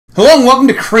Hello and welcome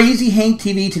to Crazy Hank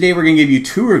TV. Today we're going to give you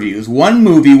two reviews. One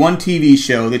movie, one TV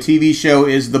show. The TV show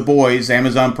is The Boys,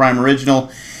 Amazon Prime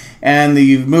original. And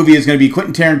the movie is going to be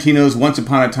Quentin Tarantino's Once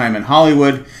Upon a Time in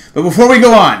Hollywood. But before we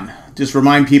go on, just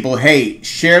remind people, hey,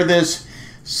 share this,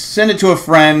 send it to a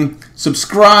friend,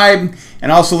 subscribe, and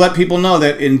also let people know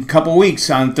that in a couple weeks,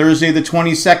 on Thursday the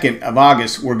 22nd of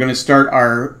August, we're going to start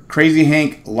our Crazy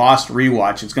Hank Lost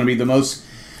rewatch. It's going to be the most,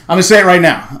 I'm going to say it right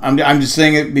now. I'm just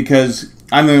saying it because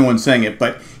I'm the only one saying it,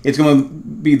 but it's going to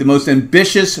be the most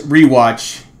ambitious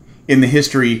rewatch in the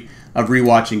history of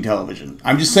rewatching television.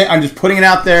 I'm just saying, I'm just putting it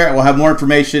out there. We'll have more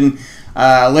information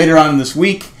later on this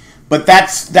week, but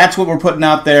that's what we're putting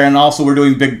out there. And also, we're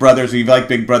doing Big Brother. So if you like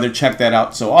Big Brother, check that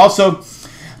out. So also,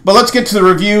 but let's get to the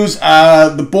reviews.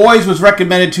 The Boys was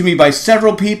recommended to me by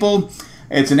several people.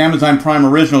 It's an Amazon Prime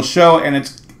original show, and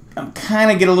I'm kind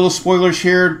of get a little spoilers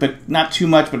here, but not too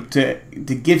much. But to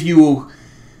give you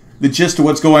the gist of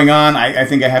what's going on, I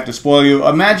think I have to spoil you.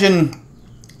 Imagine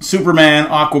Superman,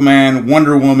 Aquaman,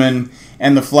 Wonder Woman,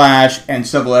 and The Flash, and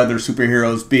several other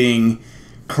superheroes being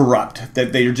corrupt,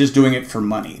 that they're just doing it for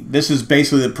money. This is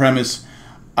basically the premise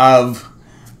of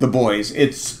The Boys.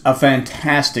 It's a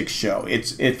fantastic show.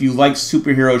 If you like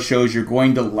superhero shows, you're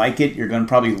going to like it. You're going to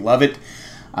probably love it.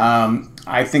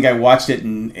 I think I watched it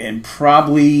in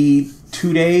probably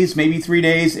 2 days, maybe 3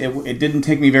 days. It didn't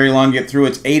take me very long to get through.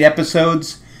 It's 8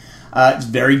 episodes. It's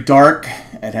very dark.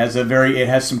 It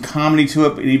has some comedy to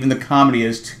it, but even the comedy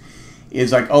is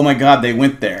like, oh my God, they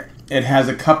went there. It has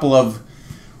a couple of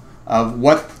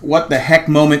what the heck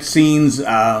moment scenes.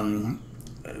 There's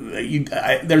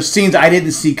scenes I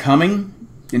didn't see coming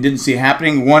and didn't see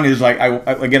happening. One is like,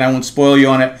 again, I won't spoil you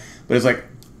on it, but it's like,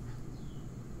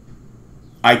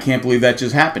 I can't believe that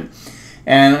just happened.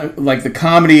 And like the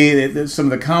comedy, some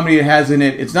of the comedy it has in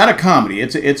it, it's not a comedy,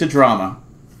 it's a drama,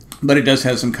 but it does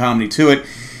have some comedy to it.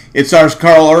 It stars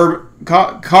Carl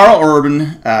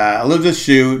Urban, Elizabeth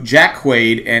Shue, Jack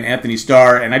Quaid, and Anthony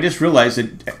Starr. And I just realized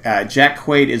that Jack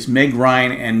Quaid is Meg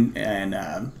Ryan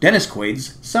and Dennis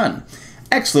Quaid's son.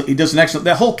 Excellent. He does an excellent.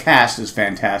 The whole cast is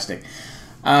fantastic.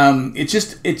 I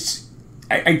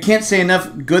can't say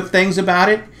enough good things about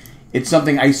it. It's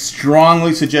something I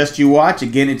strongly suggest you watch.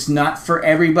 Again, it's not for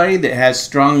everybody. That has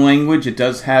strong language. It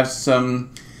does have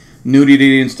some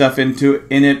nudity and stuff in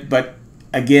it, but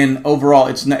again, overall,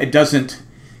 it doesn't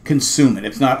consume it.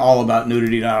 It's not all about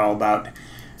nudity, not all about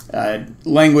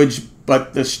language,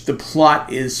 but the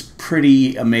plot is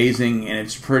pretty amazing, and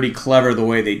it's pretty clever the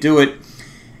way they do it.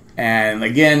 And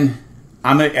again,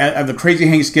 at the Crazy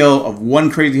Hank scale of 1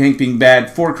 Crazy Hank being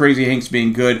bad, 4 Crazy Hanks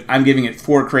being good, I'm giving it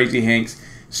 4 Crazy Hanks.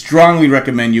 Strongly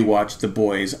recommend you watch The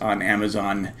Boys on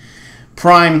Amazon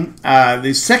Prime.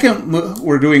 The second,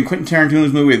 we're doing Quentin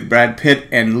Tarantino's movie with Brad Pitt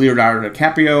and Leonardo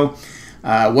DiCaprio.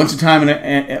 Once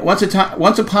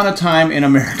Upon a Time in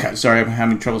America. Sorry, I'm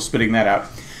having trouble spitting that out.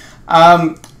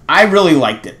 I really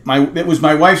liked it. It was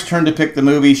my wife's turn to pick the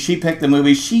movie. She picked the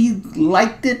movie. She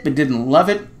liked it, but didn't love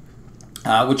it,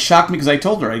 which shocked me because I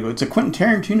told her, it's a Quentin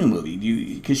Tarantino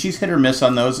movie. Because she's hit or miss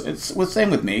on those. It's the same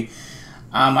with me.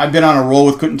 I've been on a roll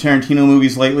with Quentin Tarantino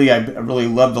movies lately. I really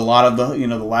loved a lot of the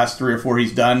last 3 or 4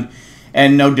 he's done,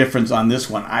 and no difference on this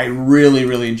one. I really,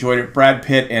 really enjoyed it. Brad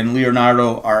Pitt and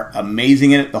Leonardo are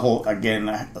amazing in it. Again,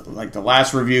 like the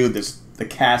last review, the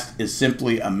cast is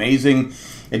simply amazing.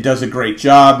 It does a great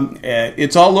job.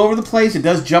 It's all over the place. It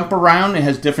does jump around. It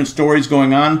has different stories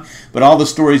going on, but all the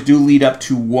stories do lead up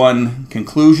to one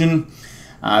conclusion.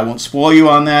 I won't spoil you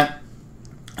on that.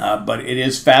 But it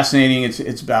is fascinating.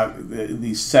 It's about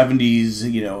the 70s,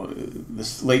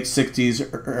 the late 60s,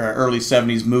 early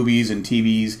 70s movies and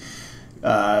TVs,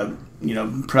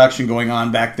 production going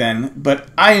on back then. But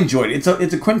I enjoyed it.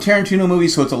 It's a Quentin Tarantino movie,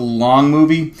 so it's a long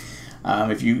movie.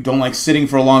 If you don't like sitting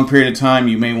for a long period of time,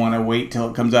 you may want to wait till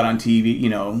it comes out on TV. You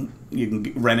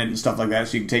can rent it and stuff like that,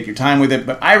 so you can take your time with it.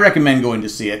 But I recommend going to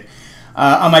see it.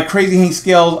 On my Crazy Hank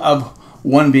scale of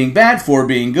 1 being bad, 4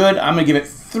 being good, I'm going to give it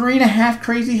 3.5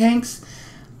 Crazy Hanks.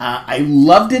 I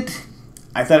loved it.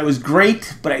 I thought it was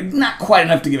great, but not quite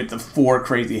enough to give it the 4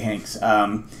 Crazy Hanks.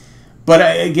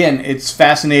 But again, it's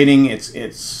fascinating.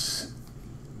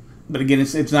 But again,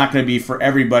 it's not going to be for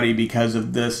everybody because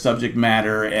of the subject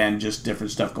matter and just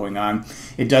different stuff going on.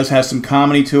 It does have some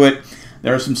comedy to it.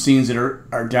 There are some scenes that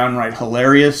are downright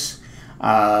hilarious.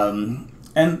 And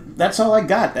that's all I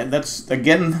got.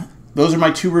 Again, those are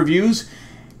my 2 reviews.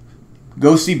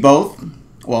 Go see both.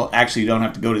 Well, actually, you don't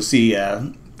have to go to see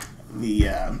The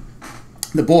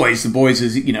Boys. The Boys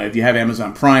is, if you have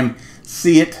Amazon Prime,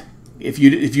 see it. If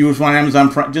you just want Amazon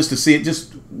Prime just to see it,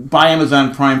 just buy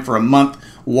Amazon Prime for a month,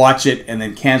 watch it, and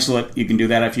then cancel it. You can do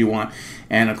that if you want.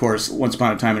 And, of course, Once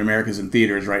Upon a Time in America is in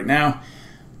theaters right now.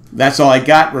 That's all I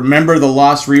got. Remember, the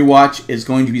Lost Rewatch is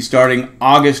going to be starting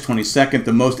August 22nd,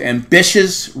 the most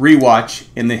ambitious rewatch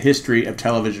in the history of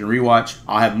television rewatch.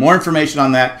 I'll have more information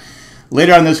on that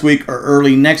later on this week or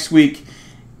early next week.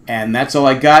 And that's all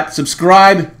I got.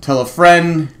 Subscribe, tell a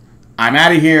friend. I'm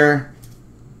out of here.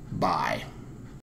 Bye.